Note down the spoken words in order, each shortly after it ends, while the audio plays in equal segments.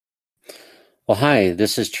Well, hi,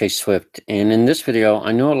 this is Chase Swift, and in this video,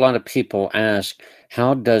 I know a lot of people ask,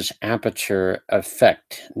 how does aperture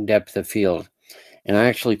affect depth of field? And I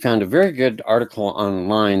actually found a very good article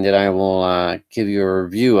online that I will give you a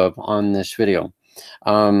review of on this video.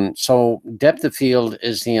 So depth of field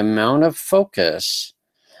is the amount of focus,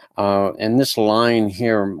 and this line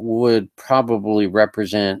here would probably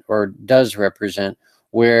represent, or does represent,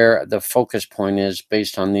 where the focus point is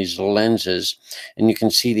based on these lenses. And you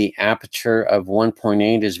can see the aperture of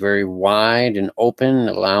 1.8 is very wide and open.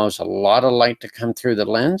 It allows a lot of light to come through the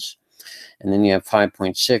lens. And then you have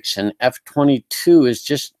 5.6, and f22 is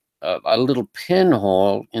just a little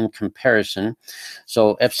pinhole in comparison.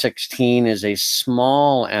 So f16 is a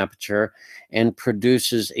small aperture and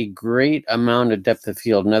produces a great amount of depth of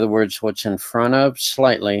field. In other words, what's in front of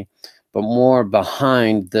slightly, but more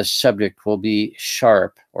behind the subject will be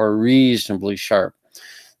sharp or reasonably sharp.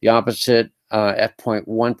 The opposite,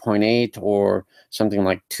 f.1.8 or something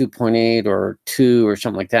like 2.8 or 2 or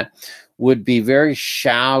something like that, would be very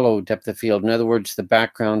shallow depth of field. In other words, the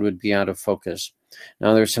background would be out of focus.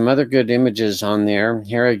 Now, there's some other good images on there.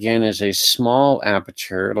 Here again is a small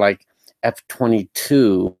aperture like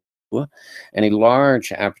f22 and a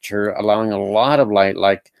large aperture allowing a lot of light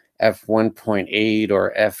like f1.8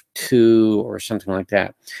 or f2 or something like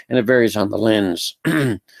that. And it varies on the lens.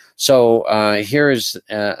 So here is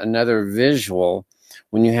another visual.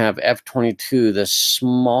 When you have f22, the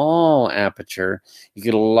small aperture, you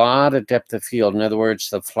get a lot of depth of field. In other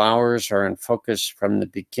words, the flowers are in focus from the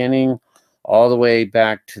beginning all the way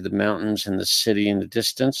back to the mountains and the city in the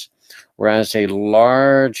distance. Whereas a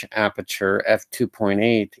large aperture,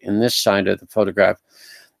 f2.8, in this side of the photograph,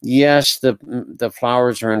 yes, the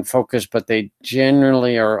flowers are in focus, but they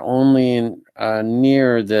generally are only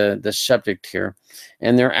near the subject here.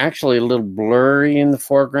 And they're actually a little blurry in the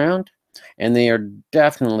foreground, and they are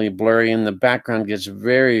definitely blurry, and the background gets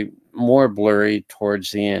very more blurry towards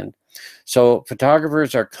the end. So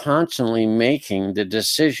photographers are constantly making the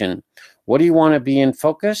decision, what do you want to be in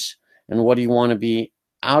focus and what do you want to be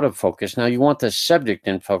out of focus? Now, you want the subject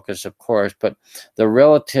in focus, of course, but the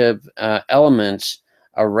relative elements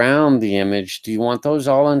around the image, do you want those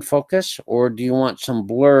all in focus, or do you want some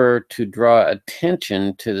blur to draw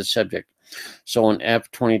attention to the subject? So an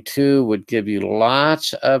f22 would give you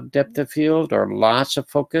lots of depth of field or lots of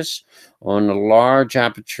focus. On a large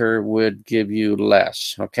aperture would give you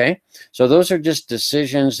less, okay? So those are just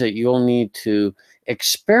decisions that you'll need to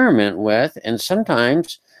experiment with, and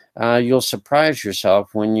sometimes you'll surprise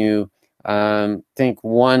yourself when you think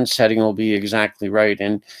one setting will be exactly right,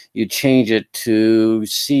 and you change it to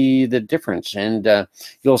see the difference. And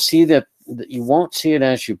you'll see that you won't see it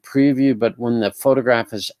as you preview, but when the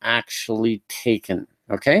photograph is actually taken.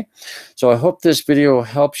 Okay, so I hope this video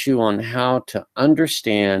helps you on how to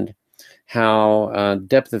understand how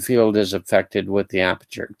depth of field is affected with the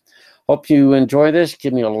aperture. Hope you enjoy this.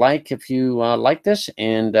 Give me a like if you like this,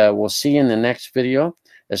 and we'll see you in the next video,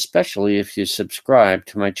 especially if you subscribe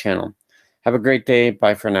to my channel. Have a great day.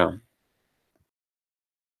 Bye for now.